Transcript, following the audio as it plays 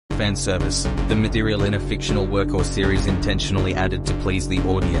fan service, the material in a fictional work or series intentionally added to please the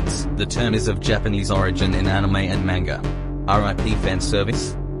audience. The term is of Japanese origin in anime and manga. RIP fan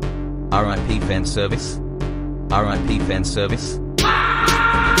service? RIP fan service? RIP fan service?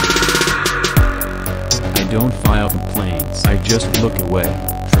 I don't file complaints, I just look away.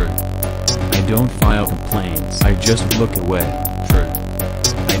 True. I don't file complaints, I just look away. True.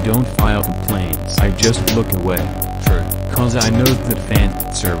 I don't file complaints, I just look away. True. Cause I know that fan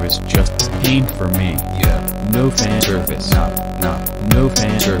service just ain't for me. Yeah. No fan service. No. No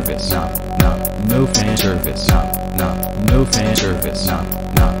fan service. No. No fan service. No. No fan service. No.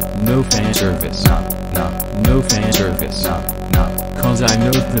 No fan service. No. No fan service. No. Cause I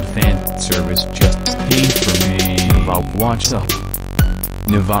know that fan service just ain't for me. Neva watched up.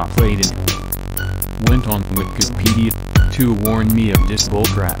 Neva played it. Went on Wikipedia to warn me of this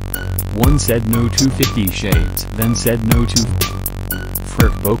bullcrap. One said no to 50 Shades, then said no to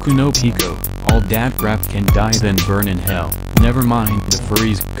Frick Boku no Pico. All that crap can die then burn in hell. Never mind the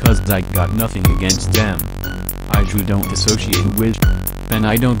furries, cause I got nothing against them. I just don't associate with, and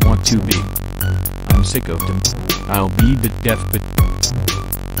I don't want to be. I'm sick of them. I'll be the deaf but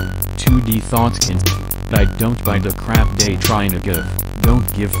 2D thoughts can. I don't buy the crap they trying to give. Don't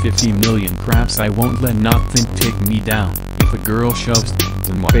give 50 million craps, I won't let nothing take me down. If a girl shoves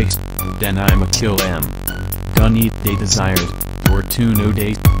in my face, then I'ma kill them. Don't eat they desires, or to no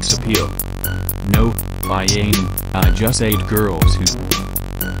they appeal. No, I ain't, I just ate girls who,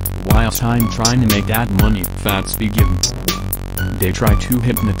 whilst I'm trying to make that money, fats be given. They try to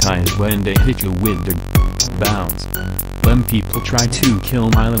hypnotize when they hit you with their bounds. Them people try to kill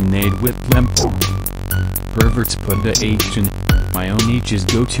my lemonade with lemon. Perverts put the H in, my own H's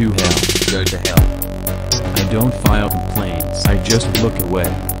go to hell. Go to hell. I don't file complaints, I just look away.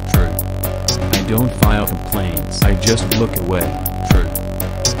 True. I don't file complaints, I just look away. True.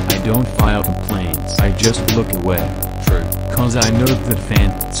 I don't file complaints, I just look away. True. Cause I know that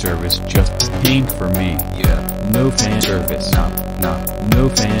fan service just ain't for me. Yeah. No fan service. No. No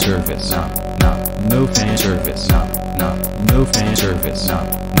fan service. No. No fan service. No. No fan service. No.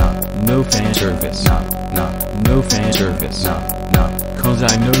 No fan service. No. No fan service. No. Cause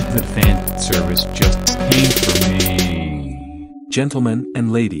I know that fan service just ain't for me. Gentlemen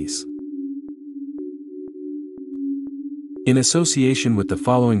and ladies, in association with the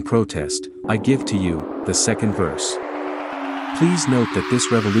following protest, I give to you the second verse. Please note that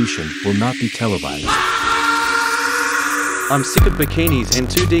this revolution will not be televised. I'm sick of bikinis and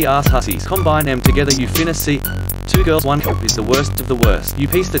 2D ass hussies. Combine them together you finna see. 2 girls 1 cup is the worst of the worst. You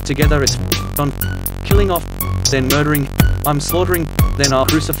pieced it together it's on. Killing off, then murdering. I'm slaughtering, then I'll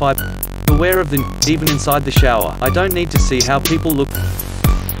crucify. Beware of the even inside the shower. I don't need to see how people look.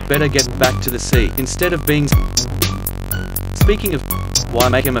 Better get back to the sea instead of being. Speaking of, why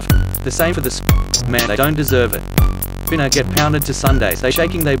make him the same for the man, they don't deserve it. Finna get pounded to Sundays. They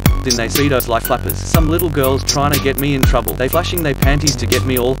shaking they in they speedos like flappers. Some little girls trying to get me in trouble. They flashing they panties to get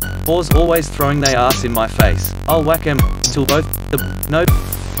me all. Whores always throwing they ass in my face. I'll whack 'em till both the no.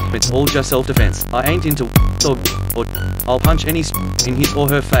 It's all just self-defense. I ain't into or I'll punch any in his or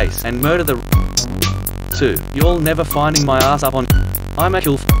her face and murder the 2. Y'all never finding my ass up on. I'ma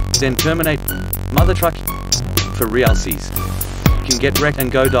kill then terminate mother truck for realsies. Can get wrecked and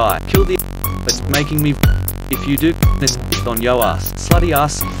go die. Kill the it's making me. If you do this on yo ass, slutty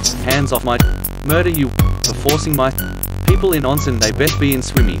ass, hands off my murder you for forcing my people in onsen. They best be in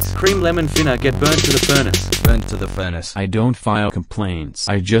swimmies. Cream lemon finna get burnt to the furnace. Burnt to the furnace. I don't file complaints,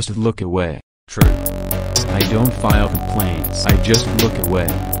 I just look away. True. I don't file complaints, I just look away.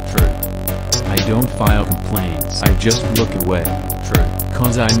 True. I don't file complaints, I just look away. True.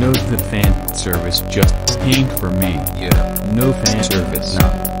 Cause I know that fan service just ain't for me. Yeah. No fan service. No.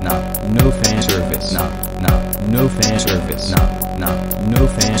 No fan service. No. No fan service. No. No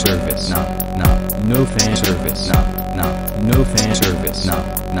fan service. No. No fan service. No. No fan service. No.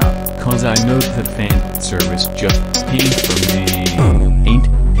 Cause I know that fan service just ain't for me.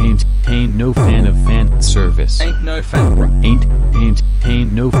 Ain't no fan of fan service. Ain't no fan.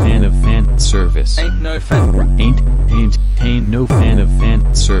 Ain't no fan of fan service. Ain't no fan. Ain't no fan of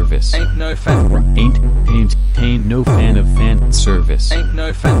fan service. Ain't no fan. Ain't no fan of fan service. Ain't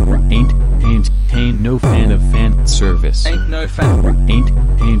no fan. Ain't no fan of fan service. Ain't no fan.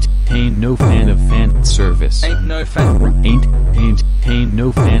 Ain't no fan of fan service. Ain't no fan. Ain't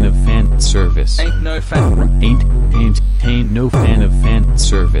no fan of fan service. Ain't no fan. Ain't no fan of fan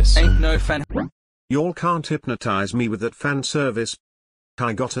service. Ain't no fan. Y'all can't hypnotize me with that fan service.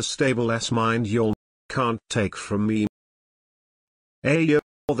 I got a stable ass mind y'all can't take from me. Ayo,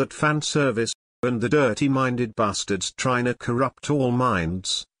 that fan service, and the dirty minded bastards trying to corrupt all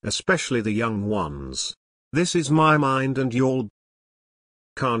minds, especially the young ones. This is my mind and y'all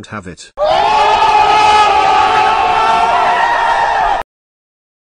can't have it.